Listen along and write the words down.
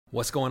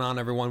What's going on,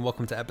 everyone?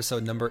 Welcome to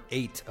episode number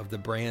 8 of the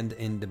Brand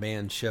in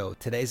Demand show.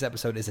 Today's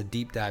episode is a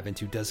deep dive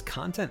into, does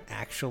content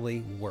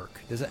actually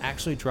work? Does it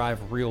actually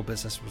drive real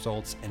business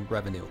results and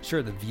revenue?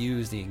 Sure, the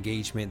views, the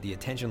engagement, the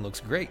attention looks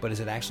great, but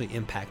is it actually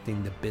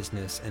impacting the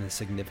business in a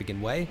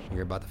significant way?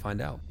 You're about to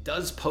find out.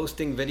 Does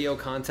posting video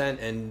content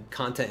and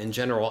content in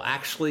general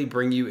actually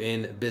bring you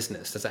in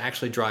business? Does it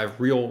actually drive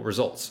real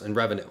results and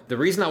revenue? The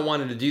reason I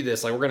wanted to do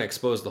this, we're going to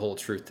expose the whole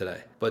truth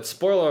today. But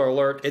spoiler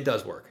alert, it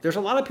does work. There's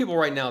a lot of people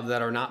right now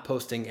that are not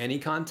posting any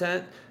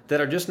content that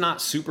are just not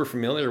super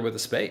familiar with the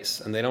space,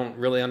 and they don't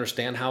really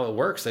understand how it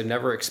works. They've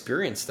never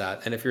experienced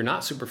that. And if you're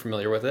not super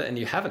familiar with it and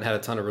you haven't had a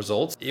ton of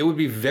results, it would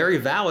be very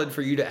valid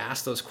for you to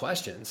ask those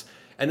questions.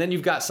 And then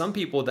you've got some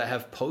people that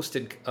have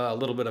posted a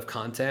little bit of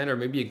content or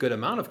maybe a good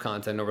amount of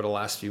content over the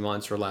last few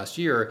months or last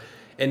year,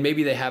 and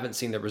maybe they haven't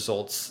seen the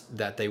results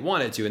that they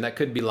wanted to. And that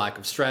could be lack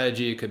of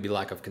strategy, it could be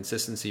lack of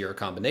consistency or a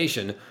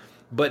combination.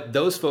 But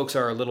those folks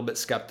are a little bit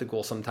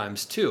skeptical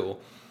sometimes too.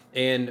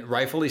 And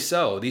rightfully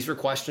so. These are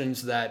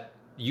questions that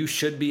you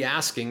should be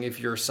asking if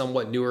you're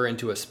somewhat newer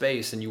into a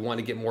space and you want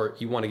to get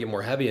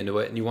more heavy into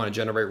it and you want to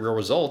generate real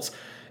results.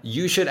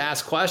 You should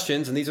ask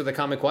questions, and these are the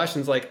common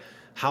questions like,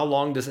 how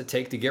long does it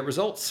take to get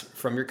results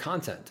from your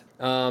content?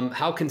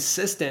 How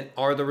consistent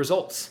are the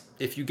results?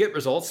 If you get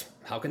results,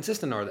 how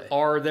consistent are they?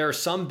 Are there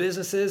some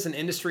businesses and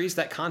industries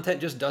that content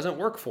just doesn't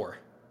work for?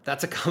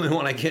 That's a common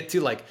one I get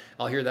to.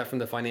 I'll hear that from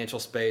the financial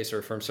space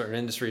or from certain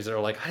industries that are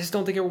like, I just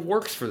don't think it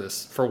works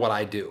for what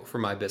I do, for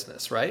my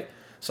business, right?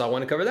 So I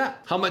want to cover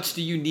that. How much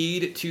do you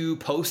need to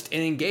post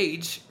and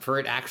engage for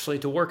it actually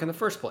to work in the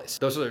first place?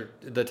 Those are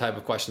the type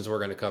of questions we're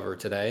going to cover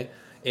today.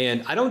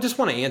 And I don't just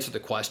want to answer the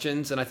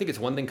questions. And I think it's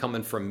one thing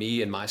coming from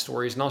me and my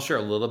stories, and I'll share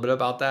a little bit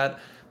about that.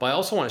 But I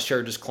also want to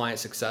share just client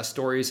success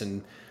stories.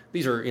 And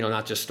these are,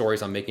 not just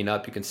stories I'm making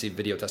up. You can see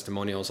video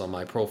testimonials on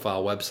my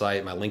profile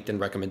website, my LinkedIn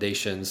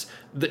recommendations.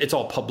 It's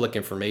all public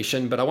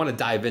information, but I want to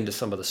dive into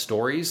some of the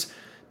stories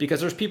because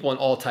there's people in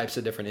all types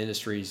of different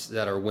industries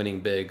that are winning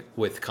big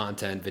with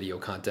content, video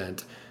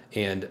content,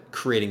 and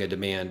creating a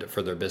demand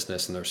for their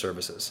business and their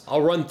services.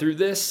 I'll run through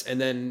this, and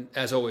then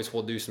as always,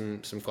 we'll do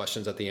some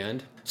questions at the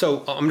end.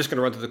 So I'm just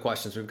gonna run through the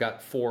questions. We've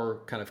got 4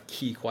 kind of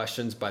key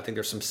questions, but I think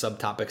there's some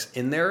subtopics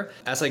in there.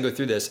 As I go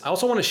through this, I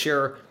also wanna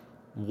share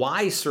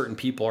why certain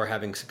people are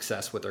having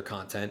success with their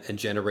content and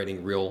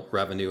generating real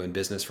revenue and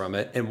business from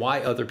it, and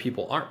why other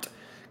people aren't.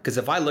 Because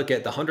if I look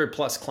at the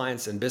 100+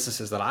 clients and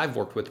businesses that I've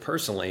worked with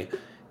personally,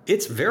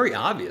 it's very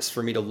obvious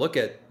for me to look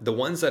at the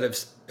ones that have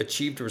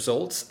achieved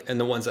results and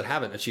the ones that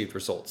haven't achieved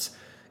results.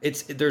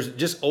 There's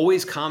just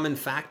always common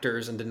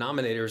factors and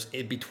denominators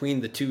in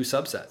between the two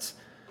subsets.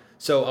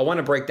 So I want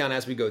to break down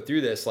as we go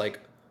through this,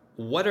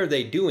 what are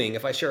they doing?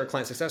 If I share a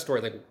client success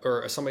story,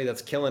 or somebody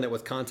that's killing it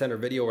with content or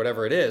video or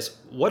whatever it is,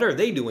 what are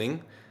they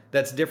doing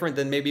that's different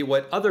than maybe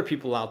what other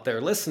people out there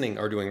listening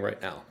are doing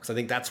right now? Because I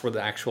think that's where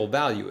the actual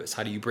value is.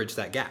 How do you bridge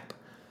that gap?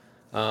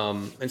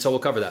 And so we'll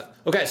cover that.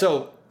 Okay,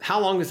 so how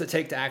long does it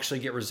take to actually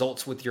get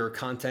results with your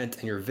content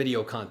and your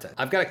video content?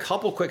 I've got a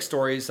couple quick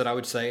stories that I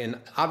would say, and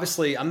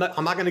obviously I'm not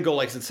going to go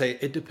and say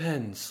it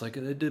depends.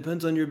 It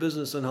depends on your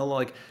business and how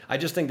long. I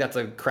just think that's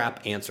a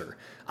crap answer.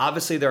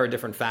 Obviously there are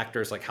different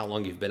factors like how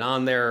long you've been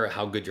on there,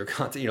 how good your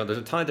content. There's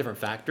a ton of different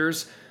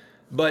factors.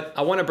 But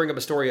I want to bring up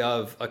a story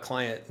of a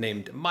client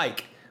named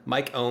Mike.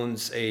 Mike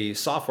owns a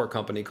software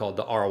company called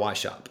the ROI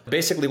Shop.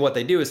 Basically, what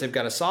they do is they've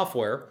got a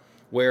software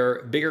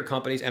where bigger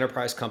companies,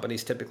 enterprise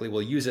companies typically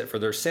will use it for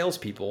their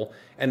salespeople.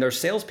 And their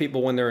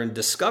salespeople, when they're in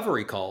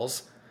discovery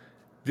calls,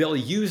 they'll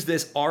use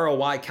this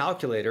ROI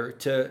calculator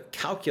to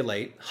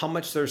calculate how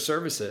much their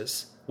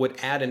services would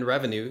add in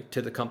revenue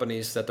to the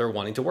companies that they're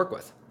wanting to work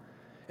with.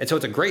 And so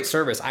it's a great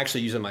service. I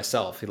actually use it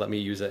myself. He let me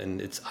use it,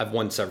 and I've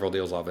won several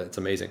deals off it. It's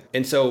amazing.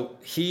 And so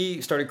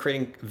he started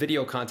creating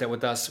video content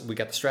with us. We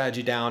got the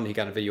strategy down. He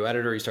got a video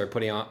editor. He started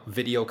putting out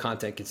video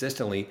content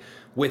consistently.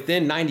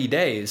 Within 90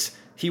 days,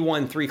 he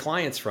won 3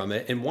 clients from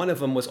it, and one of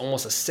them was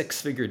almost a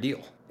 6-figure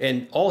deal.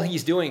 And all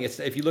he's doing is,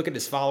 if you look at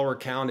his follower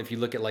count, if you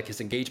look at his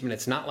engagement,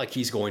 it's not like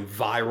he's going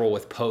viral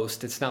with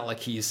posts. It's not like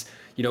he's,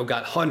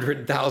 got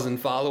 100,000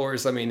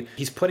 followers.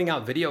 He's putting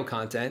out video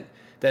content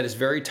that is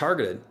very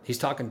targeted. He's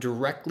talking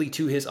directly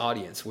to his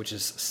audience, which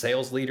is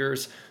sales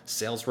leaders,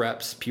 sales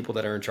reps, people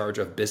that are in charge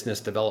of business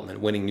development,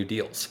 winning new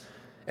deals.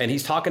 And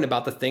he's talking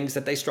about the things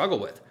that they struggle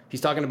with.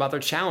 He's talking about their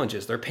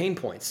challenges, their pain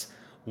points,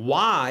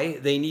 why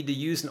they need to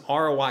use an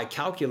ROI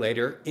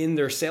calculator in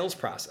their sales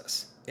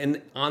process and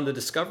on the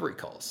discovery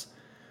calls.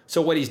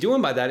 So what he's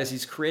doing by that is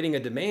he's creating a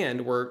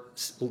demand where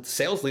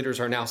sales leaders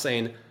are now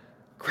saying,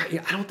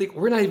 great, I don't think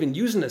we're not even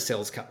using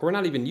we're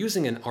not even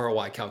using an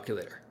ROI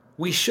calculator.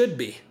 We should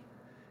be.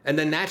 And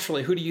then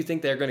naturally, who do you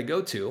think they're going to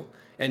go to?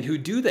 And who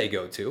do they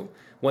go to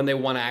when they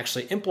want to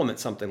actually implement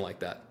something like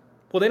that?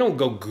 Well, they don't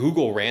go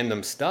Google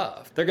random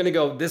stuff. They're going to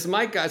go, this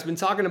Mike guy's been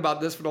talking about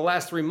this for the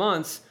last 3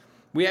 months.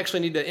 We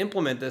actually need to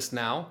implement this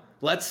now.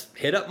 Let's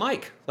hit up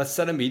Mike. Let's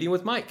set a meeting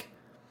with Mike.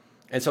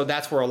 And so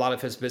that's where a lot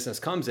of his business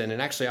comes in.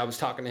 And actually, I was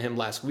talking to him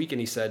last week and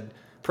he said,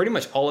 pretty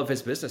much all of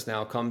his business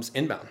now comes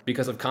inbound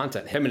because of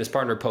content. Him and his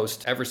partner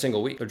post every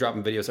single week. They're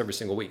dropping videos every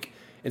single week.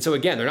 And so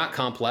again, they're not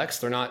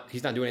complex.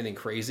 He's not doing anything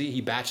crazy.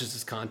 He batches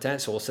his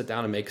content. So we'll sit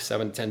down and make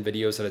 7 to 10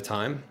 videos at a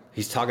time.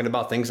 He's talking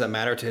about things that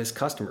matter to his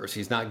customers.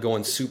 He's not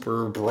going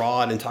super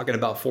broad and talking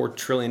about 4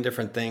 trillion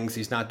different things.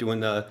 He's not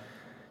doing the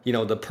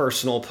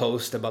personal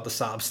post about the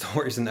sob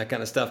stories and that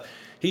kind of stuff.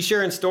 He's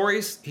sharing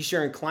stories. He's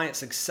sharing client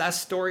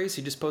success stories.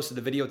 He just posted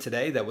a video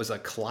today that was a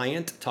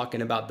client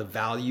talking about the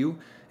value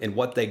and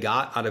what they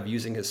got out of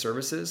using his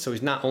services. So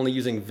he's not only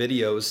using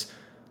videos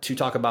to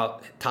talk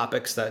about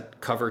topics that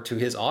cover to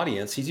his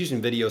audience, he's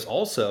using videos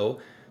also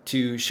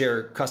to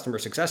share customer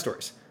success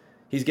stories.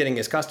 He's getting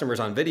his customers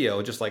on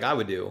video just like I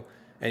would do.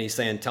 And he's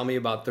saying, tell me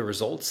about the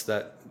results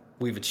that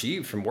we've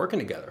achieved from working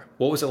together.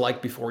 What was it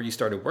like before you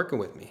started working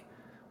with me?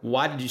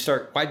 Why did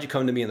you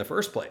come to me in the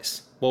first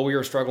place? Well, we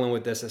were struggling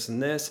with this,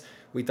 and this.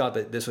 We thought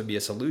that this would be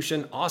a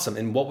solution. Awesome.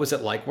 And what was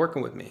it like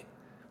working with me?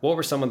 What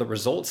were some of the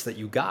results that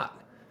you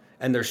got?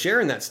 And they're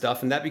sharing that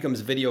stuff, and that becomes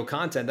video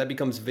content. That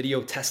becomes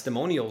video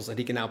testimonials that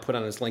he can now put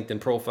on his LinkedIn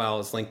profile,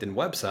 his LinkedIn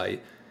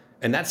website.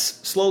 And that's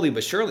slowly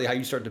but surely how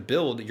you start to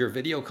build your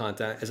video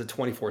content as a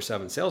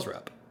 24/7 sales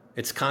rep.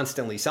 It's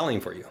constantly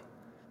selling for you.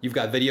 You've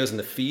got videos in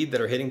the feed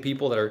that are hitting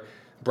people, that are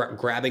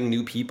grabbing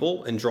new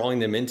people and drawing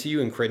them into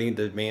you and creating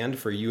demand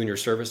for you and your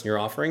service and your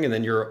offering. And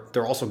then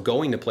they're also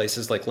going to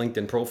places like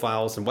LinkedIn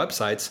profiles and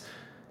websites.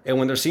 And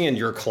when they're seeing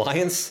your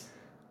clients,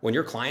 when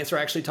your clients are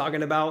actually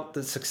talking about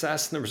the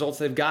success and the results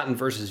they've gotten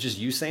versus just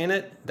you saying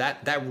it,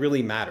 that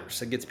really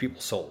matters. It gets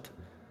people sold.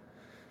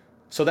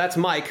 So that's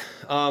Mike.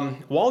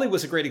 Wally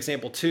was a great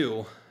example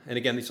too. And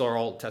again, these are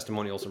all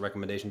testimonials and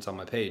recommendations on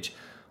my page.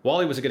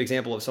 Wally was a good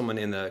example of someone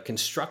in the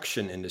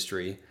construction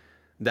industry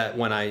that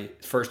when I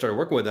first started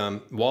working with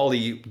him,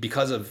 Wally,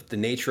 because of the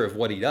nature of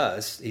what he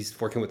does, he's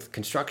working with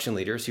construction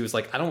leaders. He was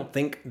like, I don't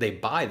think they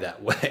buy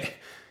that way.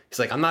 He's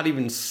like, I'm not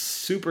even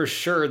super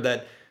sure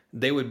that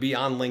they would be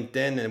on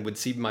LinkedIn and would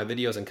see my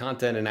videos and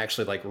content and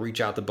actually like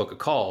reach out to book a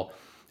call.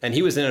 And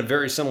he was in a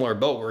very similar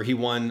boat where he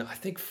won, I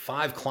think,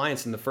 5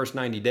 clients in the first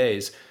 90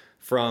 days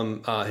from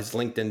his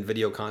LinkedIn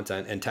video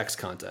content and text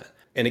content.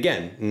 And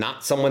again,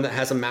 not someone that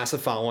has a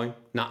massive following,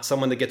 not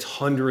someone that gets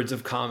hundreds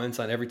of comments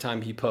on every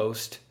time he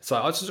posts. So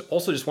I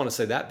also just want to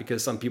say that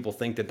because some people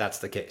think that that's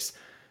the case,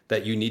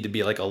 that you need to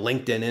be like a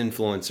LinkedIn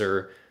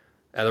influencer,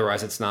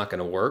 otherwise it's not going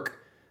to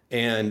work.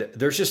 And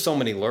there's just so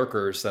many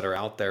lurkers that are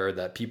out there,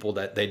 that people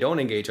that they don't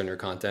engage on your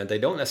content, they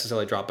don't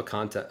necessarily drop a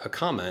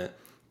comment,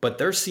 but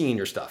they're seeing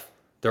your stuff,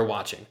 they're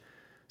watching.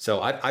 So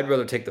I'd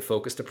rather take the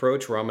focused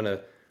approach where I'm going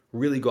to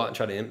really go out and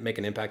try to make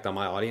an impact on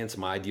my audience,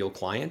 my ideal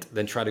client,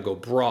 than try to go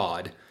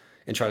broad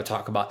and try to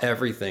talk about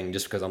everything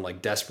just because I'm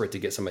like desperate to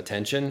get some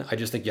attention. I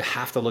just think you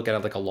have to look at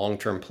it like a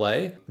long-term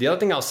play. The other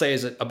thing I'll say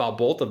is about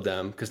both of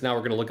them, because now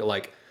we're going to look at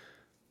like,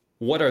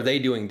 what are they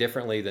doing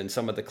differently than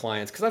some of the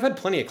clients? Because I've had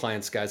plenty of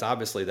clients, guys,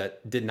 obviously,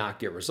 that did not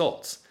get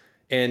results.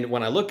 And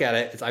when I look at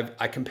it,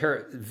 I compare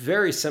it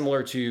very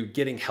similar to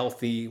getting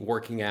healthy,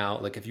 working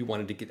out. Like if you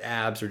wanted to get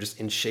abs or just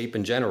in shape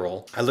in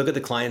general, I look at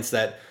the clients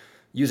that,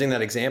 using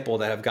that example,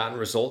 that have gotten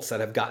results, that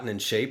have gotten in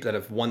shape, that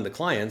have won the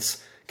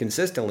clients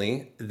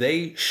consistently,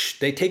 they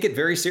take it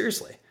very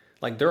seriously.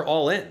 Like they're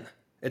all in.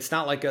 It's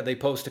not like they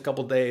post a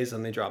couple days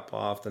and they drop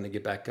off, then they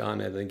get back on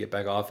it, and then get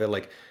back off it.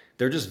 Like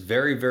they're just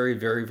very, very,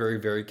 very, very,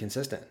 very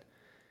consistent.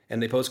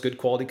 And they post good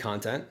quality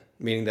content,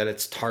 meaning that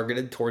it's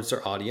targeted towards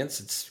their audience.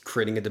 It's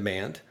creating a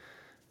demand.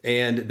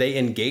 And they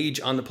engage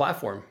on the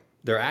platform.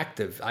 They're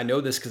active. I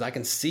know this because I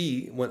can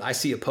see when I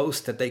see a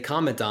post that they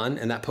comment on,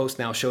 and that post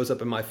now shows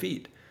up in my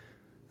feed.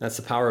 That's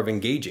the power of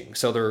engaging.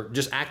 So they're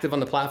just active on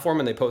the platform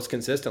and they post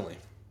consistently.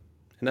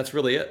 And that's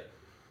really it.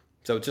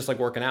 So it's just like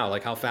working out,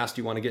 like how fast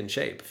do you want to get in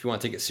shape? If you want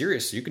to take it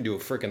serious, you can do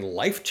freaking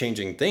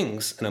life-changing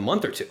things in a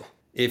month or 2.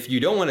 If you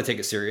don't want to take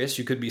it serious,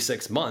 you could be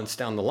 6 months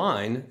down the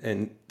line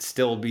and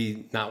still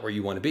be not where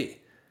you want to be.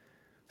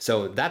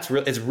 So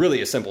it's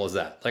really as simple as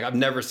that. Like I've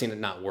never seen it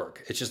not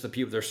work. It's just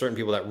there's certain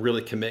people that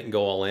really commit and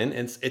go all in,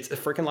 and it's a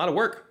freaking lot of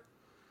work.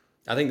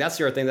 I think that's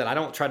the other thing that I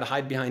don't try to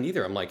hide behind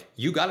either. I'm like,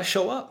 you got to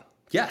show up.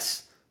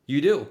 Yes. You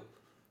do.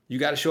 You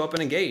got to show up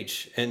and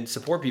engage and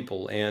support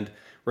people and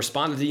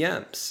respond to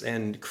DMs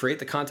and create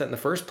the content in the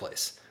first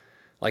place.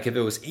 Like if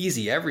it was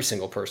easy, every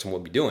single person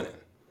would be doing it.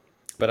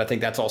 But I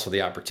think that's also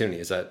the opportunity,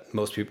 is that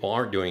most people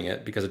aren't doing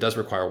it because it does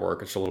require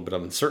work. It's a little bit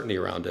of uncertainty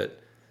around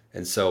it.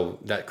 And so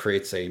that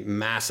creates a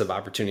massive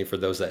opportunity for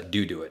those that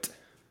do it.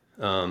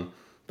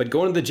 But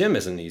going to the gym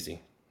isn't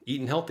easy.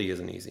 Eating healthy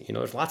isn't easy.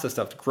 There's lots of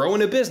stuff.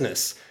 Growing a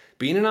business,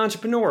 being an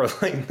entrepreneur,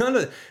 like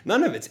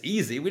none of it's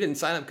easy. We didn't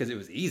sign up because it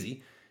was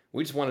easy.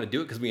 We just wanted to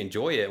do it because we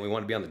enjoy it and we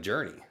want to be on the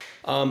journey.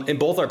 And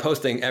both are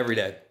posting every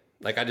day.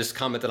 Like I just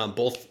commented on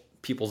both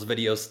people's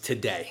videos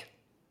today.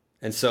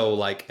 And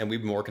so and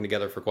we've been working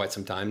together for quite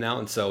some time now.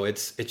 And so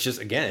it's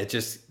just, again,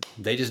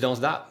 they just don't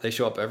stop. They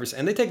show up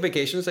and they take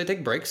vacations, they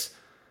take breaks,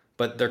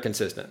 but they're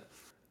consistent.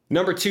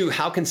 Number 2,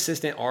 how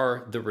consistent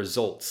are the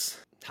results?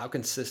 How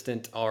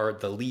consistent are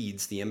the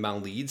leads, the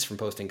inbound leads from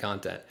posting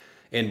content?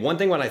 And one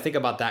thing when I think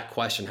about that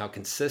question, how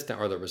consistent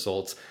are the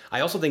results?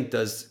 I also think,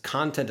 does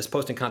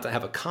posting content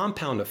have a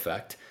compound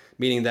effect?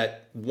 Meaning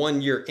that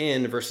 1 year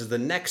in versus the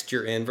next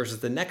year in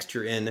versus the next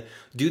year in,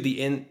 do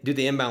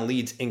the inbound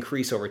leads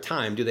increase over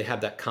time? Do they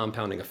have that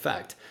compounding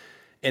effect?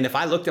 And if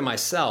I looked at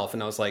myself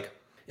and I was like,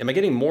 am I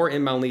getting more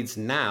inbound leads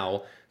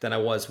now than I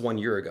was 1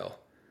 year ago?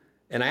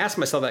 And I asked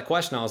myself that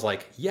question. I was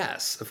like,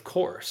 yes, of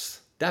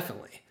course,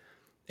 definitely.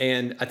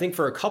 And I think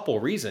for a couple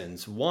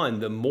reasons. One,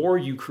 the more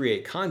you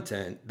create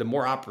content, the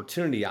more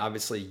opportunity,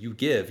 obviously, you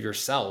give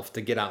yourself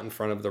to get out in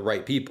front of the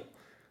right people.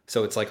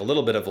 So it's like a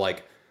little bit of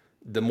like,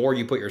 the more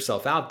you put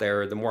yourself out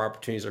there, the more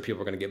opportunities are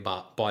people are going to get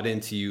bought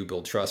into you,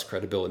 build trust,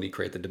 credibility,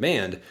 create the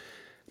demand.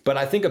 But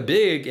I think a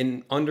big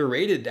and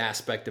underrated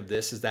aspect of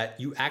this is that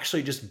you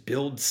actually just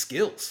build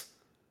skills.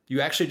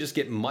 You actually just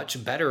get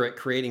much better at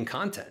creating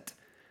content.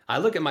 I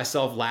look at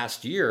myself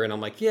last year and I'm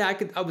like, yeah,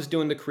 I was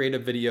doing the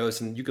creative videos,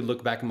 and you could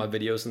look back at my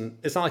videos and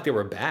it's not like they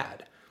were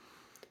bad,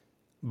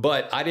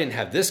 but I didn't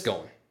have this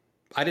going.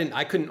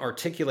 I couldn't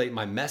articulate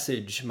my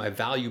message, my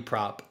value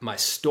prop, my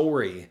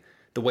story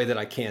the way that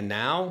I can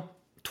now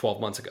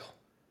 12 months ago.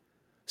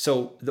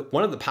 So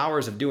one of the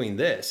powers of doing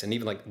this, and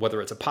even like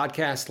whether it's a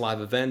podcast, live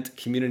event,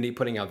 community,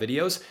 putting out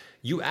videos,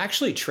 you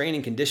actually train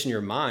and condition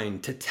your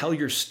mind to tell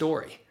your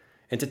story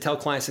and to tell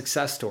client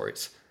success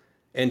stories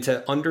and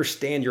to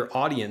understand your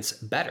audience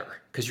better,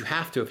 because you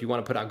have to if you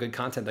want to put out good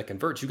content that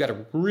converts. You got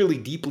to really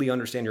deeply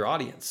understand your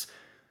audience.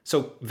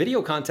 So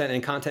video content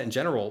and content in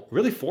general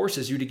really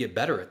forces you to get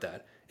better at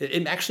that.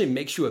 It actually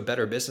makes you a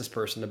better business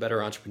person, a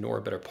better entrepreneur,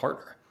 a better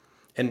partner.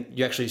 And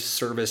you actually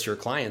service your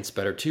clients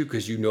better too,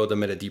 because you know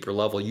them at a deeper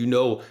level. You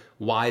know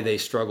why they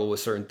struggle with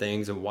certain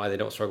things and why they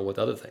don't struggle with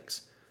other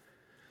things.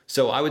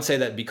 So I would say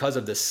that because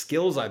of the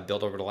skills I've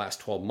built over the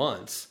last 12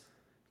 months,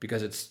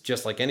 because it's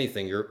just like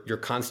anything, you're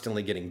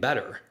constantly getting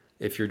better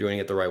if you're doing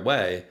it the right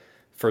way.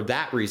 For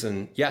that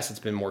reason, yes, it's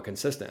been more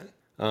consistent.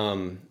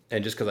 And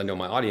just because I know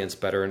my audience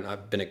better and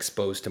I've been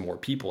exposed to more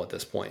people at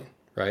this point,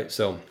 right?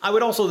 So I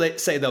would also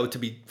say, though, to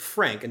be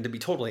frank and to be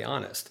totally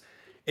honest,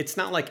 it's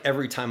not like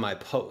every time I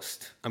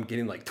post, I'm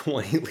getting like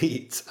 20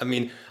 leads. I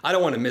mean, I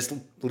don't want to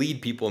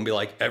mislead people and be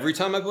like, every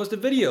time I post a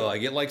video, I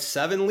get like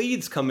 7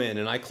 leads come in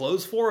and I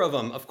close 4 of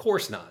them. Of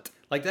course not.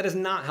 Like, that is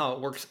not how it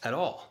works at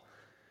all.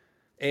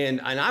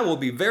 And I will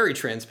be very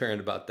transparent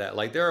about that.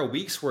 Like, there are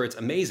weeks where it's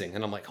amazing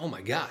and I'm like, oh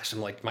my gosh,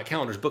 I'm like, my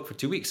calendar's booked for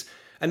 2 weeks.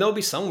 And there'll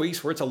be some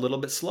weeks where it's a little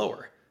bit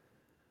slower.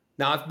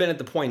 Now, I've been at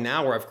the point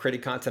now where I've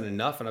created content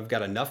enough and I've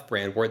got enough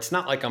brand where it's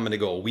not like I'm going to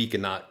go a week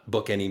and not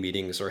book any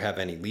meetings or have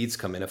any leads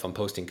come in if I'm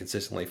posting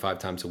consistently 5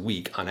 times a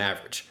week on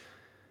average,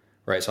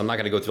 right? So I'm not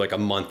going to go through like a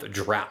month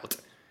drought.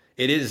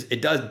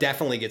 It does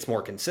definitely gets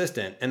more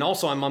consistent. And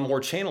also I'm on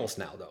more channels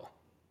now though.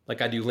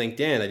 Like I do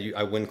LinkedIn,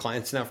 I win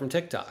clients now from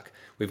TikTok.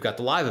 We've got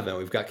the live event.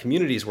 We've got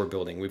communities we're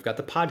building. We've got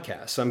the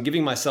podcast. So I'm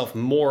giving myself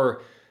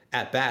more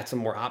at bats and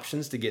more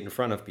options to get in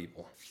front of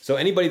people. So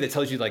anybody that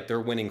tells you like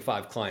they're winning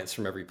 5 clients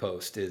from every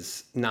post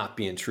is not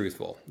being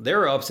truthful.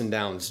 There are ups and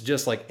downs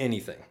just like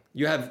anything.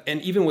 You have,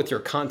 and even with your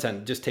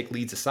content, just take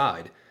leads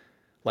aside,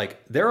 like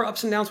there are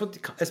ups and downs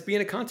as being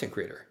a content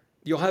creator.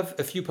 You'll have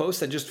a few posts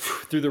that just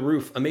through the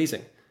roof,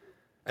 amazing.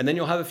 And then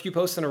you'll have a few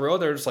posts in a row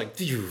that are just like,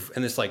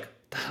 and it's like,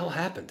 the hell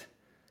happened?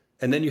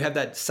 And then you have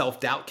that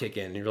self-doubt kick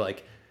in and you're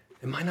like,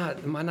 am I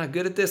not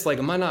good at this? Like,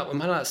 am I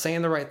not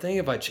saying the right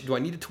thing? Do I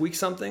need to tweak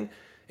something?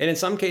 And in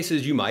some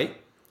cases you might,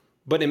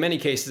 but in many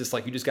cases it's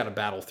like you just got to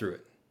battle through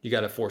it. You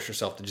got to force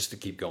yourself to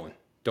keep going.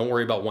 Don't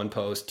worry about 1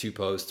 post, 2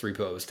 posts, 3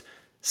 posts,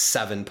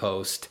 7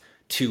 posts,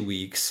 2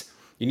 weeks.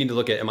 You need to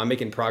look at, am I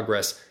making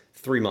progress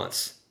 3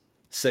 months,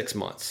 6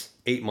 months,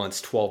 8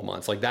 months, 12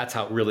 months? Like that's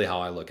how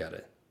I look at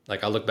it.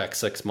 Like I look back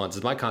 6 months,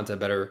 is my content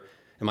better?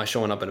 Am I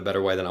showing up in a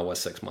better way than I was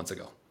 6 months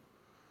ago?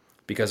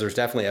 Because there's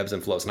definitely ebbs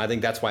and flows. And I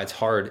think that's why it's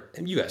hard,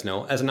 and you guys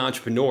know, as an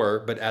entrepreneur,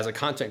 but as a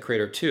content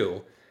creator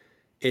too,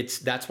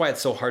 that's why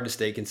it's so hard to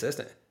stay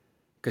consistent,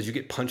 because you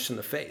get punched in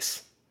the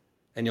face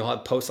and you'll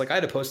have posts. Like I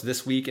had a post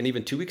this week and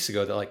even 2 weeks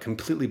ago that like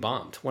completely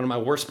bombed. One of my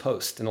worst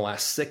posts in the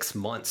last 6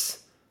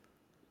 months.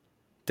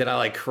 Did I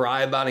like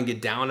cry about it and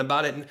get down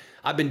about it? And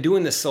I've been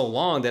doing this so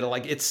long that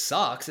it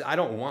sucks. I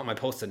don't want my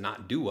post to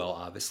not do well,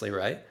 obviously,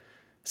 right?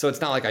 So it's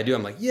not like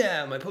I'm like,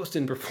 yeah, my post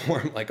didn't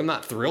perform. Like I'm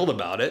not thrilled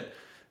about it,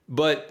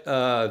 but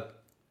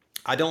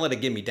I don't let it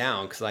get me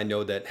down, because I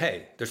know that,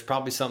 hey, there's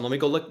probably something. Let me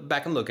go look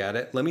back and look at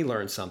it. Let me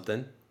learn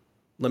something.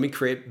 Let me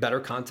create better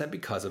content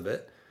because of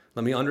it.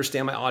 Let me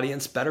understand my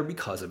audience better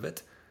because of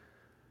it.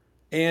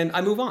 And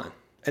I move on.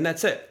 And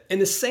that's it. In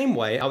the same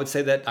way, I would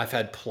say that I've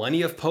had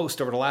plenty of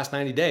posts over the last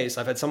 90 days.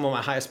 I've had some of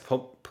my highest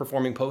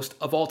performing posts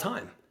of all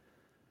time.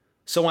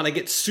 So when I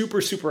get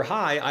super, super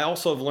high, I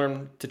also have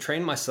learned to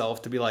train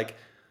myself to be like,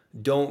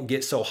 don't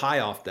get so high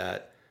off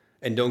that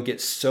and don't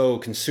get so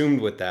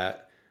consumed with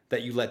that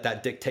you let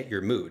that dictate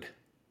your mood.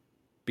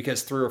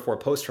 Because 3 or 4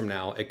 posts from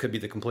now, it could be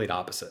the complete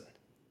opposite.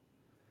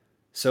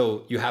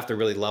 So you have to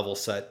really level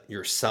set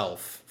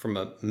yourself from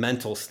a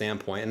mental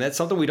standpoint. And that's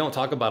something we don't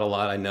talk about a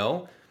lot, I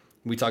know.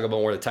 We talk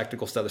about more of the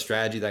technical stuff, the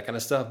strategy, that kind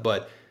of stuff.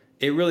 But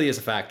It really is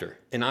a factor.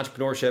 In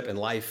entrepreneurship, in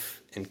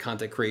life, in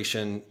content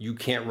creation, you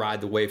can't ride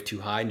the wave too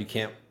high and you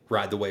can't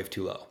ride the wave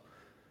too low.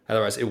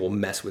 Otherwise, it will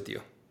mess with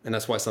you. And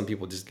that's why some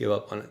people just give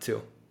up on it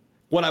too.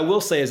 What I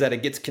will say is that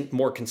it gets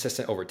more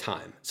consistent over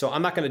time. So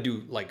I'm not going to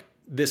do like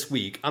this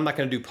week, I'm not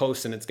going to do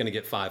posts and it's going to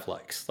get 5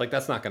 likes. Like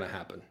that's not going to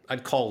happen.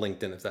 I'd call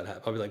LinkedIn if that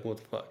happened. I'd be like, what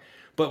the fuck?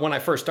 But when I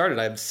first started,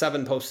 I had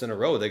 7 posts in a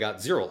row that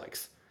got 0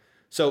 likes.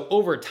 So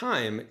over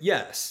time,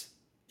 yes,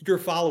 your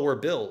follower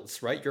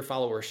builds, right? Your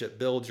followership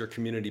builds, your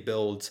community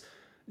builds.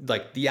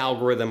 Like the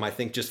algorithm, I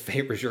think, just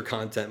favors your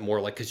content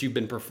more, like because you've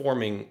been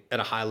performing at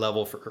a high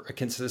level for a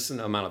consistent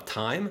amount of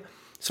time.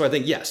 So I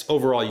think, yes,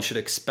 overall, you should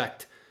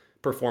expect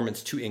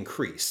performance to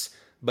increase.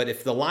 But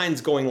if the line's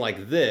going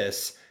like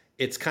this,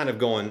 it's kind of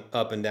going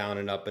up and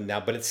down,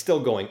 but it's still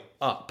going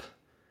up.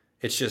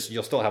 It's just,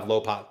 you'll still have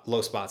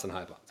low spots and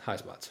high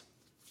spots.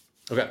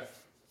 Okay.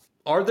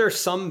 Are there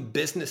some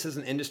businesses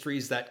and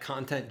industries that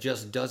content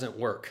just doesn't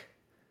work?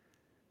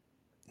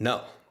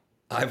 No,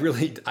 I've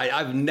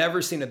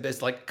never seen a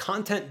business like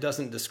content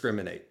doesn't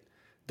discriminate.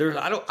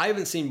 I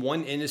haven't seen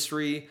one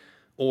industry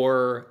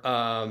or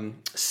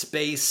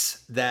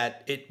space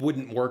that it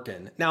wouldn't work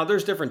in. Now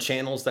there's different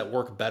channels that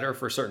work better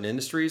for certain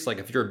industries. Like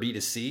if you're a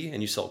B2C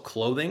and you sell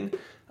clothing,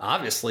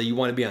 obviously you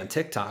want to be on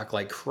TikTok,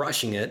 like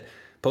crushing it,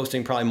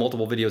 posting probably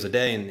multiple videos a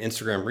day and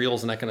Instagram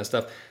Reels and that kind of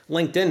stuff.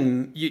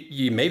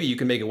 LinkedIn, maybe you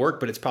can make it work,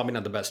 but it's probably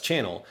not the best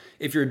channel.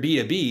 If you're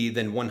B2B,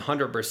 then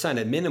 100%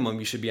 at minimum,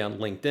 you should be on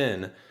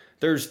LinkedIn.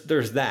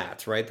 There's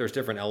that, right? There's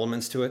different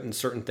elements to it and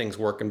certain things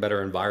work in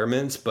better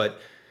environments. But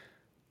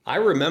I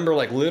remember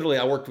like literally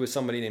I worked with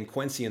somebody named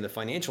Quincy in the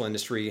financial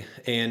industry,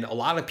 and a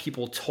lot of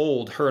people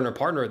told her and her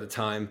partner at the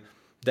time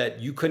that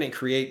you couldn't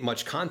create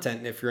much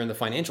content if you're in the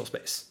financial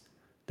space.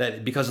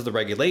 That because of the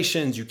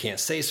regulations, you can't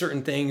say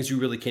certain things. You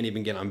really can't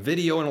even get on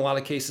video in a lot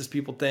of cases,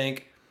 people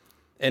think.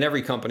 And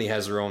every company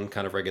has their own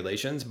kind of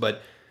regulations.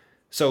 But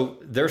so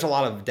there's a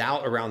lot of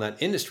doubt around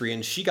that industry.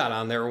 And she got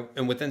on there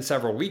and within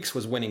several weeks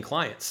was winning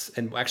clients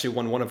and actually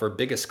won one of her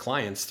biggest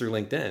clients through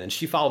LinkedIn. And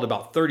she followed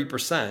about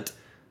 30%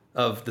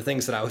 of the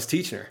things that I was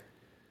teaching her.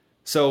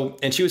 So,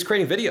 and she was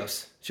creating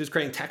videos. She was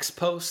creating text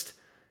posts.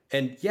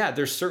 And yeah,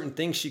 there's certain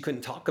things she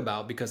couldn't talk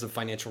about because of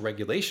financial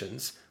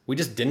regulations. We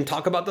just didn't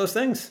talk about those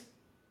things.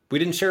 We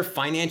didn't share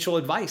financial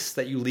advice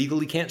that you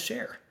legally can't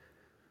share.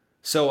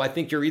 So I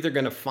think you're either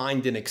going to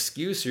find an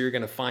excuse or you're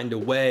going to find a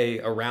way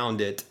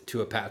around it to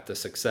a path to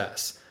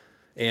success.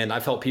 And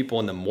I've helped people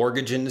in the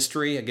mortgage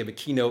industry. I gave a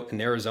keynote in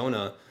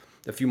Arizona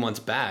a few months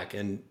back,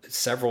 and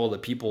several of the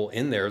people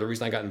in there, the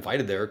reason I got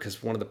invited there,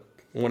 because one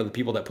of the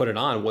people that put it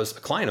on was a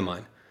client of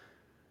mine.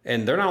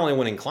 And they're not only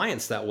winning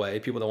clients that way,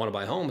 people that want to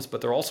buy homes,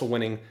 but they're also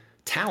winning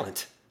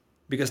talent.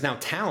 Because now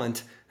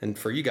talent, and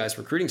for you guys,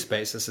 recruiting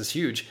space, this is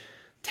huge.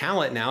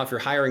 Talent now, if you're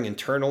hiring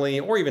internally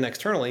or even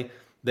externally,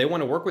 they want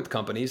to work with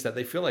companies that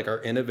they feel like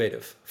are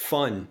innovative,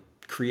 fun,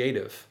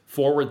 creative,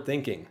 forward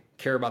thinking,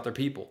 care about their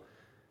people.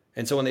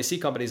 And so when they see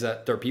companies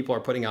that their people are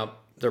putting out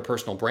their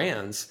personal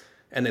brands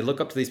and they look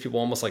up to these people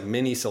almost like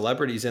mini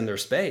celebrities in their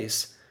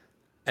space,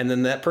 and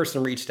then that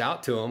person reached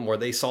out to them or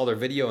they saw their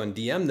video and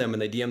DM'd them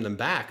and they DM'd them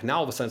back, now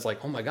all of a sudden it's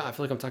like, oh my God, I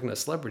feel like I'm talking to a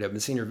celebrity. I've been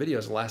seeing your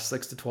videos the last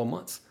 6 to 12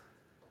 months.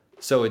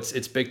 So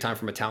it's big time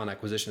from a talent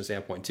acquisition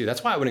standpoint too.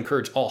 That's why I would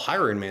encourage all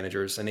hiring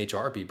managers and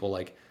HR people,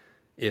 like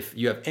if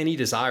you have any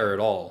desire at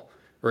all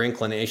or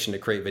inclination to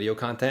create video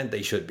content,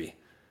 they should be.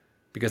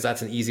 Because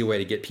that's an easy way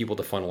to get people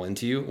to funnel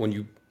into you when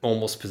you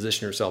almost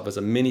position yourself as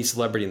a mini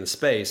celebrity in the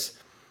space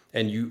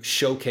and you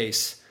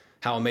showcase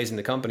how amazing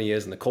the company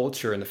is and the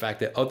culture and the fact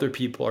that other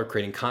people are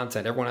creating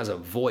content. Everyone has a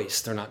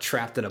voice. They're not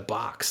trapped in a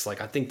box.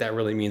 Like I think that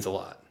really means a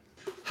lot.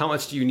 How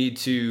much do you need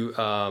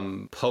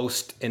to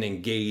post and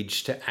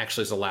engage to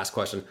actually, is the last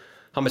question,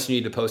 how much do you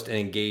need to post and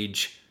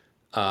engage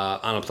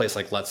on a place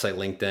like, let's say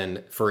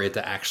LinkedIn, for it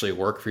to actually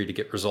work for you to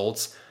get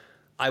results?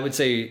 I would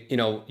say,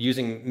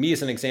 using me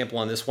as an example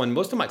on this one,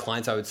 most of my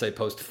clients, I would say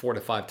post 4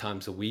 to 5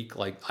 times a week.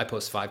 Like I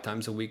post 5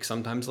 times a week,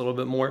 sometimes a little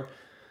bit more.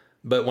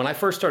 But when I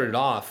first started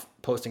off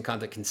posting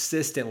content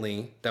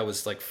consistently, that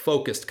was like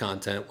focused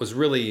content, was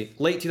really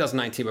late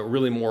 2019, but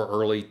really more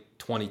early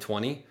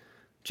 2020,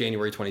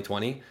 January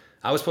 2020.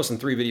 I was posting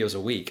 3 videos a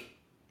week.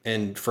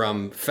 And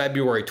from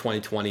February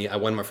 2020, I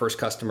won my first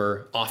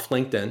customer off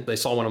LinkedIn. They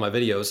saw one of my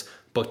videos,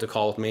 booked a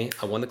call with me.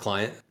 I won the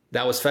client.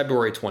 That was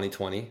February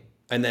 2020.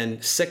 And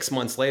then 6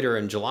 months later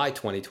in July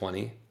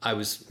 2020, I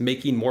was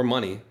making more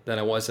money than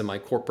I was in my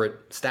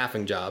corporate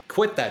staffing job.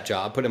 Quit that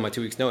job, put in my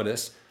 2 weeks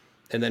notice,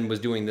 and then was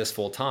doing this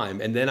full time.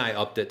 And then I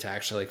upped it to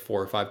actually like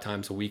 4 or 5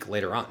 times a week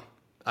later on.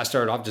 I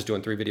started off just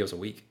doing 3 videos a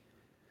week.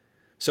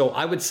 So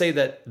I would say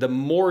that the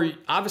more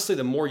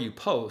you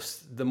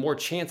post, the more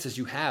chances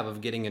you have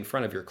of getting in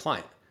front of your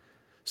client.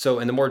 So,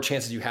 and the more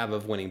chances you have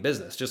of winning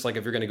business. Just like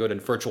if you're going to go to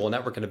virtual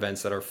networking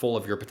events that are full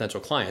of your potential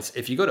clients,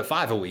 if you go to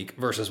 5 a week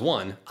versus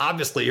 1,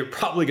 obviously you're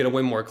probably going to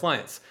win more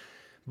clients.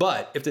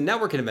 But if the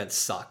networking events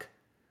suck,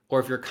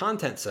 or if your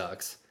content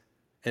sucks,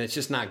 and it's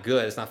just not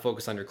good, it's not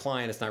focused on your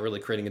client, it's not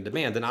really creating a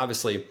demand, then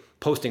obviously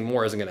posting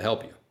more isn't going to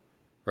help you,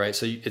 right?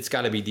 So it's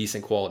got to be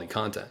decent quality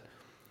content.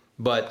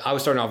 But I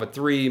was starting off at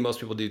 3.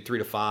 Most people do 3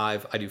 to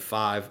 5. I do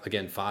 5,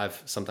 again,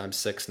 5, sometimes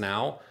 6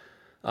 now.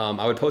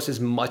 I would post as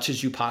much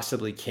as you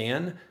possibly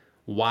can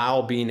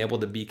while being able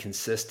to be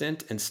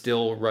consistent and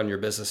still run your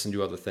business and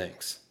do other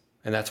things.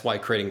 And that's why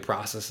creating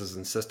processes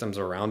and systems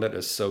around it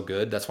is so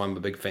good. That's why I'm a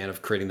big fan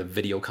of creating the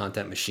video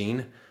content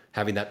machine,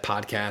 having that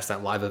podcast,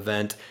 that live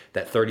event,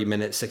 that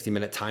 30-minute,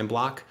 60-minute time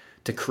block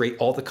to create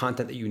all the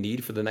content that you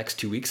need for the next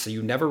 2 weeks so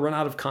you never run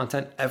out of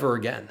content ever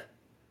again.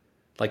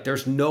 Like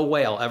there's no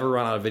way I'll ever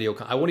run out of video.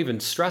 I won't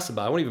even stress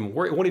about it. I won't even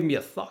worry. It won't even be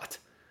a thought.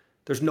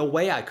 There's no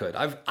way I could.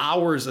 I have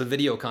hours of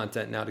video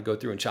content now to go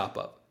through and chop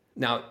up.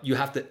 Now you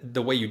have to,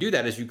 the way you do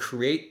that is you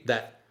create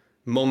that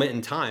moment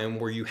in time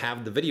where you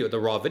have the video, the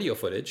raw video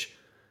footage.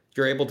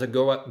 You're able to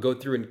go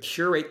through and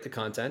curate the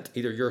content.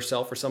 Either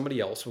yourself or somebody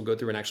else will go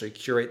through and actually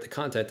curate the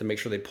content to make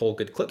sure they pull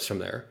good clips from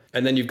there.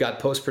 And then you've got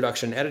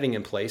post-production editing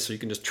in place, so you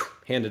can just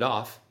hand it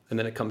off and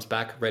then it comes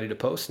back ready to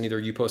post. And either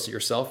you post it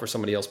yourself or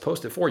somebody else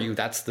post it for you.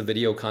 That's the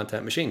video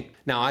content machine.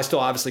 Now I still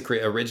obviously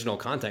create original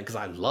content because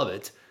I love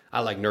it. I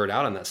like nerd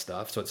out on that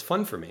stuff, so it's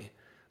fun for me.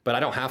 But I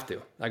don't have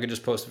to. I could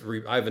just post.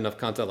 I have enough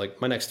content.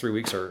 Like my next 3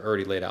 weeks are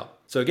already laid out.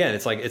 So again,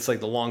 it's like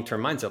the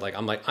long-term mindset. Like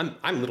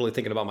I'm literally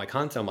thinking about my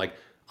content. I'm like,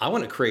 I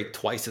want to create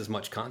twice as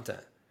much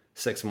content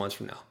 6 months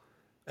from now,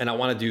 and I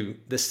want to do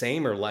the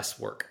same or less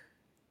work.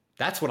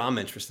 That's what I'm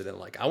interested in.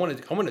 Like I want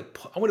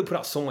to put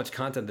out so much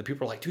content that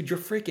people are like, dude, you're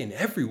freaking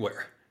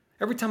everywhere.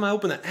 Every time I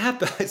open the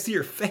app, I see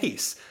your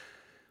face.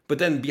 But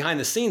then behind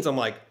the scenes, I'm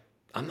like,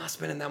 I'm not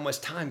spending that much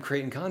time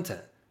creating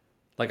content.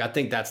 Like I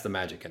think that's the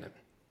magic in it.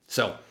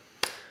 So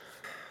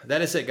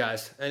that is it,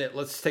 guys. And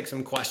let's take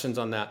some questions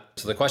on that.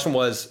 So the question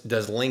was,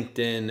 does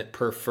LinkedIn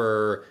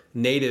prefer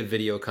native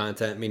video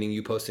content, meaning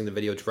you posting the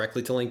video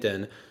directly to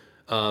LinkedIn,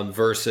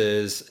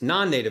 versus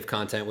non-native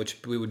content, which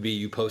would be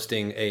you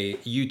posting a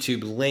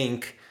YouTube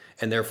link,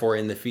 and therefore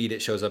in the feed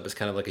it shows up as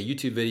kind of like a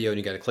YouTube video, and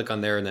you got to click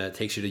on there, and then it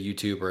takes you to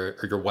YouTube or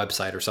your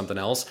website or something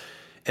else.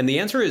 And the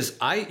answer is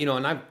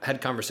and I've had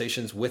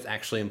conversations with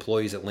actually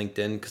employees at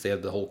LinkedIn because they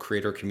have the whole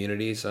creator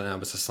communities, and I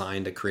was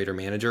assigned a creator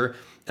manager.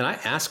 And I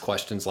ask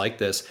questions like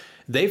this.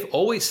 They've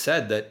always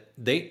said that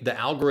the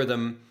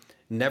algorithm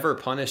never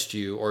punished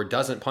you or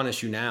doesn't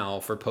punish you now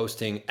for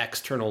posting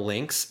external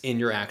links in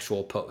your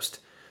actual post.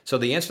 So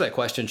the answer to that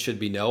question should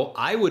be no.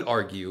 I would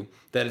argue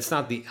that it's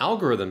not the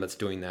algorithm that's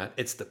doing that.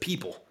 It's the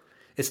people.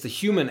 It's the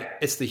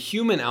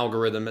human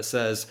algorithm that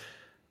says,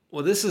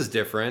 well, this is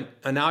different.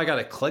 And now I got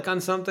to click on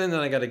something, then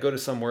I got to go to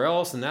somewhere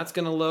else, and that's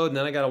going to load, and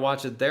then I got to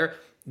watch it there.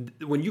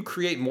 When you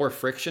create more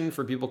friction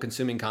for people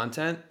consuming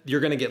content,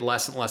 you're going to get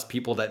less and less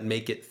people that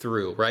make it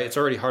through, right? It's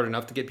already hard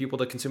enough to get people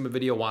to consume a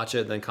video, watch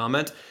it, then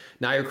comment.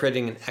 Now you're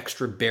creating an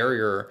extra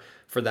barrier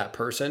for that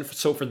person.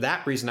 So for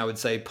that reason, I would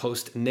say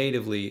post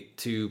natively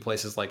to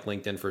places like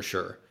LinkedIn for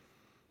sure.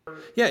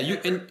 Yeah, you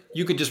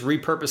could just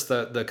repurpose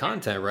the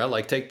content, right?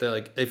 Like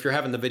if you're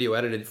having the video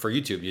edited for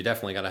YouTube, you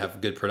definitely got to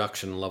have good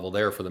production level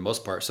there for the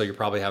most part. So you're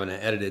probably having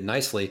it edited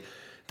nicely.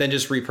 Then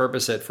just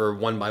repurpose it for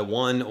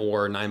 1x1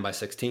 or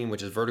 9x16,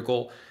 which is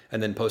vertical,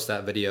 and then post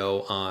that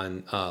video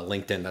on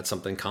LinkedIn. That's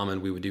something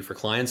common we would do for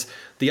clients.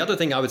 The other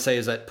thing I would say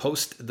is that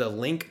post the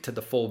link to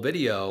the full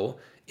video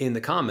in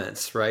the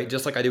comments, right?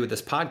 Just like I do with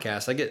this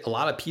podcast. I get a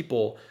lot of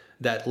people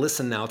that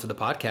listen now to the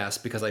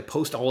podcast because I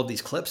post all of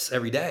these clips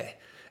every day.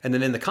 And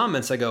then in the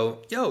comments, I go,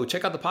 yo,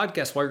 check out the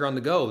podcast while you're on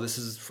the go. This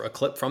is a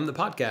clip from the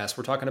podcast.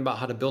 We're talking about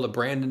how to build a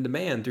brand in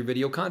demand through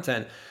video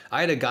content. I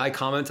had a guy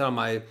comment on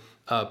my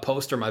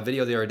post or my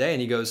video the other day,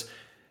 and he goes,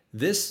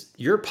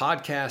 your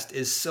podcast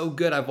is so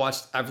good.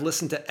 I've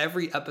listened to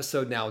every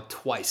episode now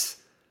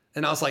twice.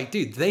 And I was like,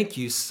 dude, thank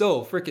you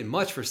so freaking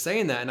much for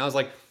saying that. And I was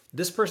like,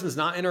 this person's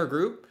not in our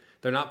group.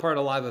 They're not part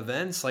of live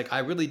events. Like I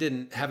really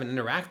haven't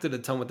interacted a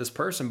ton with this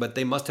person, but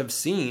they must have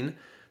seen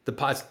the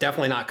pod's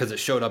definitely not because it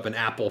showed up in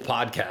Apple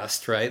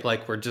Podcast, right?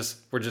 Like we're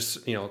just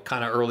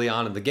kind of early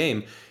on in the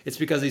game. It's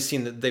because they've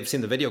seen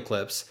the video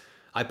clips.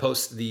 I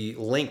post the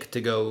link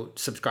to go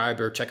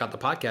subscribe or check out the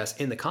podcast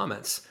in the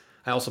comments.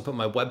 I also put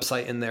my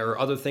website in there or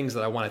other things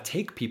that I want to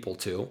take people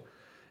to.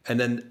 And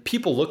then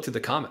people look to the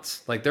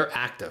comments. Like they're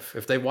active.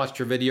 If they watched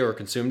your video or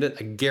consumed it,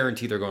 I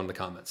guarantee they're going to the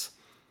comments.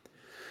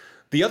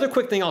 The other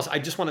quick thing I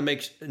just want to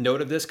make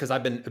note of this because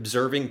I've been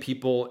observing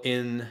people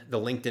in the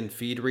LinkedIn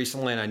feed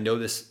recently, and I know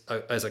this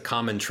as a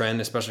common trend,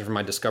 especially for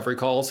my discovery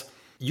calls.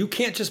 You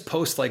can't just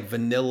post like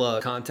vanilla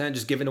content,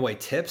 just giving away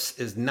tips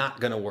is not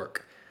going to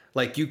work.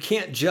 Like you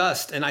can't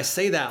just, and I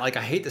say that, like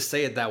I hate to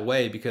say it that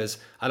way because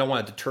I don't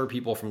want to deter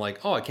people from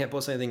like, oh, I can't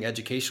post anything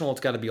educational.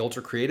 It's got to be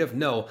ultra creative.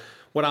 No,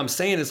 what I'm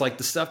saying is like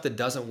the stuff that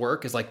doesn't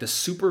work is like the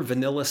super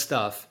vanilla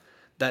stuff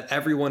that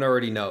everyone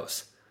already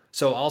knows.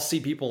 So I'll see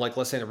people like,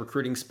 let's say in a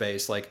recruiting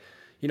space, like,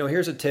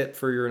 here's a tip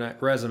for your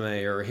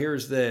resume, or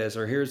here's this,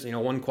 or here's,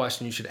 one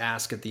question you should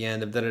ask at the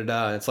end of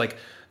da-da-da. It's like,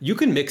 you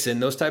can mix in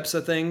those types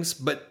of things,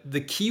 but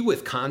the key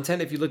with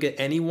content, if you look at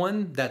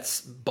anyone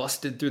that's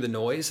busted through the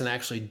noise and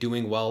actually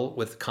doing well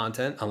with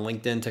content on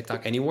LinkedIn,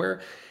 TikTok, anywhere,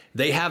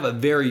 they have a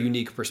very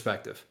unique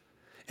perspective.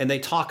 And they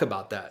talk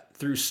about that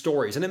through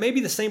stories. And it may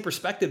be the same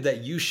perspective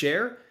that you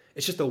share.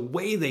 It's just the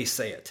way they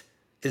say it.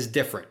 is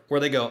different, where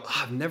they go,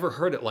 oh, I've never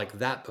heard it like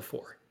that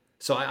before.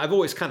 So I've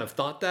always kind of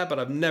thought that, but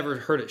I've never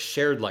heard it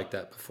shared like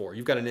that before.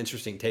 You've got an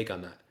interesting take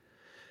on that.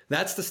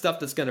 That's the stuff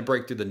that's going to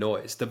break through the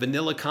noise. The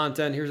vanilla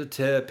content, here's a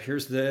tip,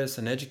 here's this,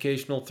 an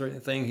educational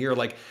thing here.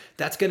 Like,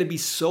 that's going to be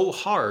so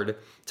hard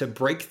to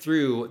break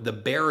through the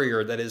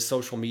barrier that is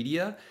social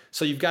media.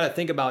 So you've got to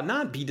think about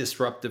not be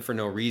disruptive for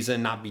no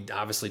reason, not be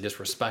obviously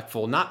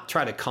disrespectful, not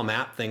try to come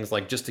at things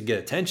like just to get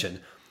attention.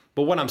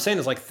 But what I'm saying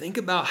is, like, think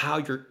about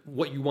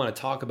what you want to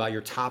talk about,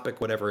 your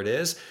topic, whatever it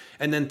is,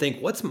 and then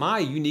think, what's my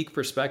unique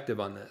perspective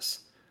on this?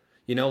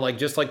 You know, like,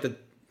 just like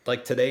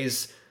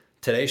today's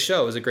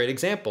show is a great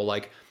example.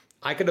 Like,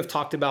 I could have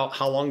talked about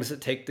how long does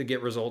it take to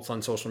get results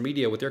on social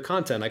media with your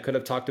content. I could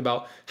have talked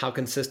about how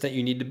consistent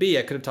you need to be.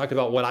 I could have talked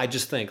about what I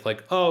just think,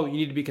 like, oh, you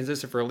need to be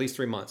consistent for at least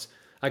 3 months.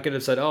 I could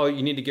have said, oh,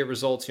 you need to get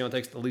results, it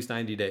takes at least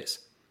 90 days.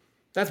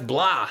 That's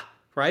blah,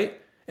 right?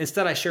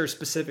 Instead, I share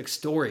specific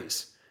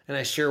stories and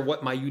I share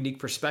what my unique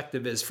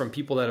perspective is from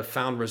people that have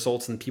found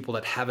results and people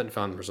that haven't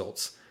found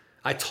results.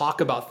 I talk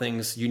about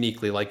things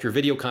uniquely, like your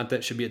video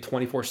content should be a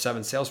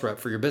 24/7 sales rep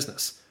for your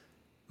business.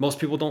 Most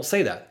people don't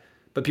say that.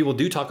 But people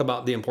do talk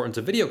about the importance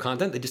of video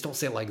content. They just don't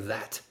say it like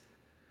that.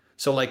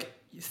 So like,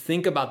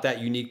 think about that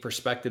unique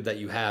perspective that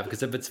you have,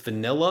 because if it's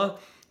vanilla,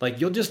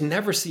 like, you'll just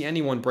never see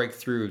anyone break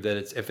through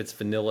if it's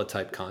vanilla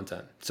type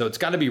content. So it's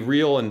got to be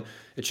real and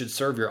it should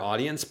serve your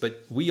audience,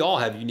 but we all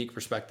have unique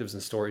perspectives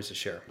and stories to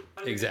share.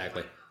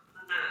 Exactly.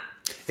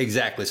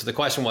 So the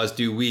question was,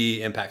 do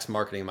we, Impacts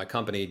Marketing in my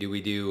company, do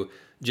we do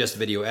just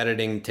video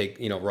editing, take,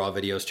 raw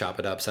videos, chop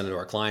it up, send it to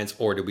our clients,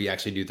 or do we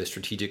actually do the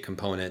strategic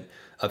component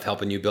of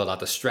helping you build out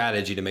the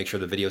strategy to make sure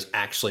the videos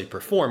actually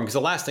perform? Because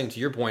the last thing, to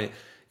your point,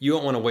 you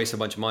don't want to waste a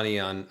bunch of money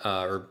on,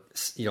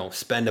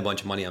 spend a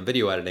bunch of money on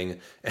video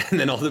editing, and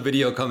then all the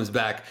video comes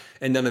back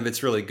and none of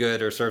it's really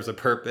good or serves a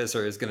purpose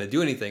or is going to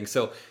do anything.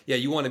 So yeah,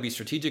 you want to be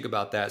strategic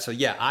about that. So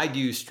yeah, I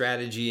do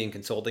strategy and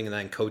consulting and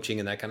then coaching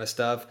and that kind of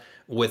stuff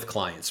with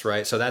clients,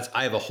 right? So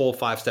I have a whole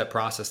 5-step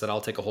process that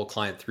I'll take a whole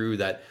client through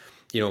that,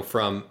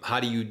 from how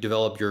do you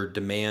develop your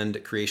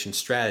demand creation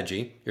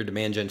strategy, your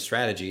demand gen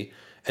strategy,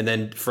 and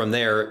then from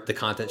there, the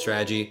content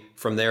strategy,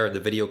 from there,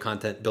 the video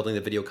content, building the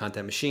video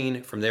content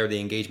machine, from there, the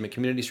engagement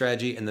community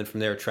strategy, and then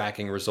from there,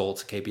 tracking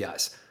results,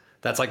 KPIs.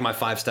 That's like my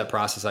 5-step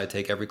process I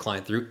take every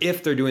client through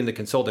if they're doing the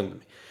consulting with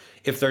me.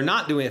 If they're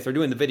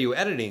doing the video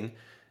editing,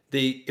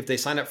 if they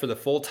sign up for the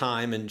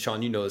full-time, and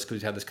Sean, you know this because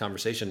we've had this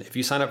conversation, if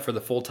you sign up for the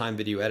full-time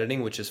video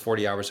editing, which is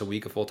 40 hours a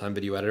week, a full-time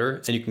video editor,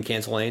 and you can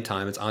cancel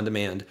anytime, it's on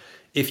demand.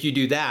 If you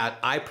do that,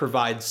 I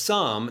provide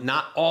some,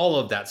 not all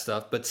of that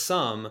stuff, but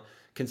some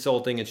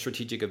consulting and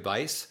strategic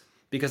advice,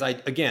 because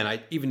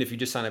even if you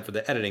just sign up for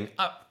the editing,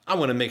 I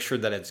want to make sure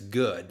that it's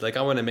good. Like,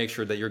 I want to make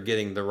sure that you're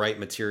getting the right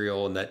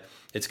material and that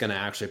it's going to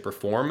actually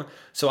perform.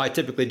 So I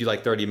typically do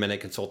like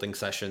 30-minute consulting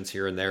sessions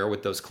here and there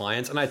with those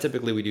clients. And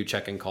we do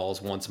check-in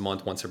calls once a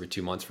month, once every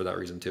 2 months for that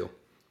reason too.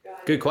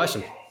 Good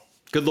question.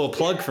 Good little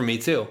plug for me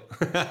too.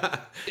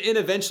 And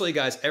eventually,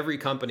 guys, every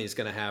company is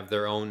going to have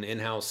their own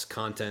in-house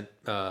content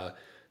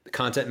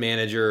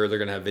manager. They're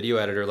going to have video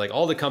editor. Like,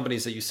 all the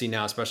companies that you see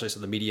now, especially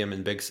the medium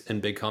and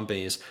big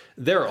companies,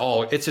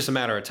 it's just a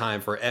matter of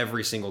time for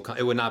every single,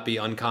 it would not be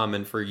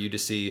uncommon for you to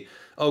see,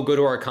 oh, go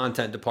to our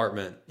content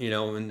department,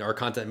 and our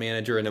content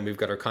manager. And then we've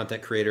got our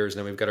content creators, and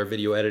then we've got our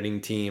video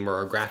editing team or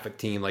our graphic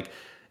team. Like,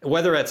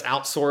 whether it's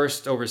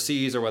outsourced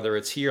overseas or whether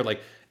it's here, like,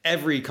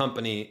 every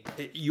company,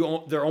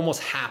 they're going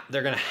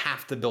to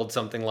have to build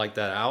something like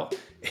that out.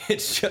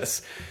 It's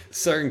just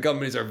certain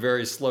companies are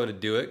very slow to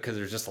do it because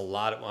there's just a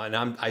lot of,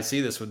 and I see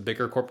this with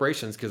bigger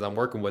corporations because I'm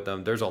working with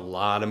them. There's a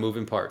lot of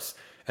moving parts,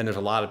 and there's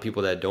a lot of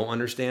people that don't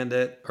understand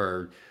it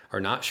or are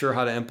not sure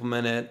how to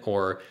implement it,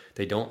 or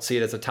they don't see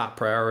it as a top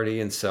priority.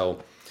 And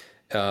so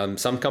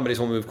some companies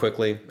will move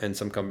quickly and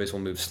some companies will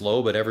move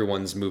slow, but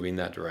everyone's moving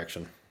that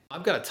direction.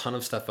 I've got a ton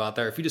of stuff out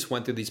there. If you just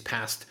went through these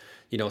past,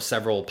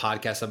 several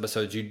podcast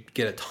episodes, you'd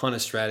get a ton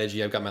of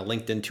strategy. I've got my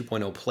LinkedIn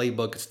 2.0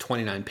 playbook. It's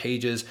 29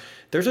 pages.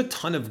 There's a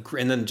ton of,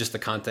 and then just the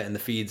content and the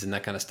feeds and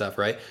that kind of stuff,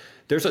 right?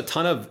 There's a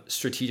ton of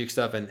strategic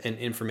stuff and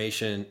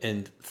information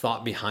and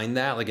thought behind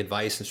that, like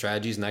advice and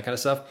strategies and that kind of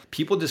stuff.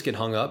 People just get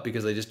hung up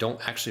because they just don't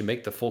actually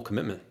make the full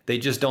commitment. They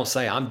just don't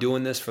say, I'm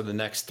doing this for the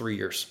next 3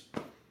 years.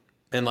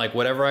 And like,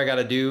 whatever I got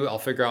to do, I'll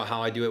figure out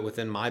how I do it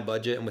within my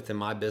budget and within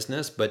my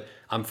business, but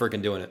I'm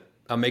freaking doing it.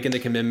 I'm making the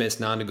commitment. It's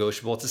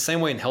non-negotiable. It's the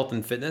same way in health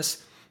and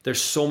fitness. There's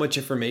so much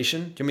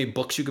information. Do you know how many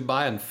books you could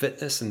buy on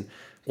fitness and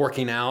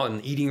working out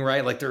and eating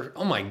right? Like,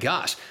 oh my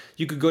gosh,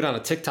 you could go down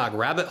a TikTok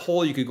rabbit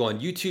hole. You could go on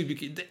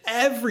YouTube.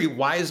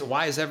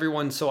 Why is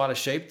everyone so out of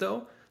shape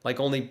though? Like,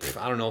 only,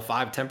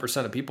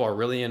 5-10% of people are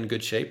really in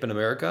good shape in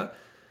America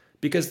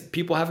because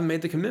people haven't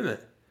made the commitment.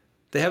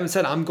 They haven't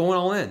said, I'm going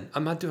all in.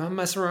 I'm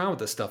messing around with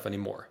this stuff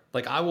anymore.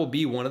 Like, I will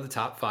be one of the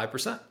top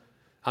 5%.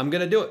 I'm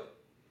going to do it.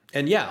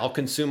 And yeah, I'll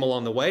consume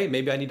along the way.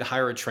 Maybe I need to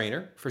hire a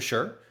trainer for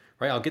sure,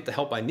 right? I'll get the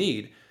help I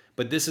need,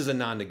 but this is a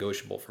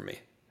non-negotiable for me.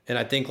 And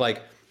I think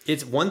like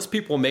it's once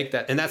people make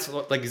that, and that's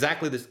like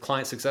exactly the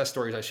client success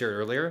stories I shared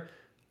earlier.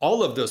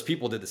 All of those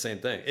people did the same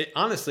thing. It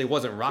honestly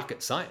wasn't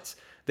rocket science.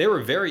 they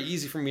were very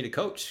easy for me to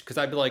coach because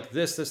I'd be like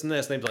this, and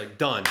this, and they'd be like,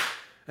 done.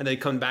 And they'd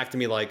come back to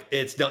me like,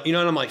 it's done. You know,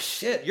 and I'm like,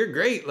 shit, you're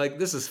great. Like,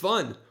 this is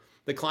fun.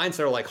 The clients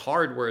that are like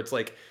hard where it's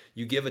like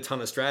you give a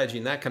ton of strategy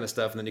and that kind of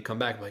stuff, and then you come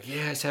back and like,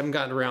 yeah, I just haven't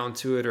gotten around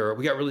to it, or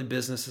we got really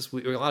business this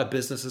week, we got a lot of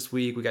business this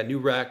week, we got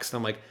new recs. And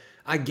I'm like,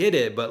 I get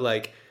it, but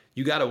like,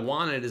 you got to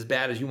want it as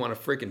bad as you want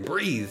to freaking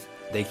breathe.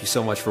 Thank you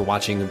so much for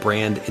watching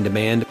Brand in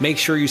Demand. Make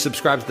sure you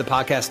subscribe to the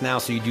podcast now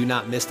so you do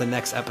not miss the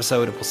next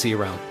episode, and we'll see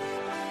you around.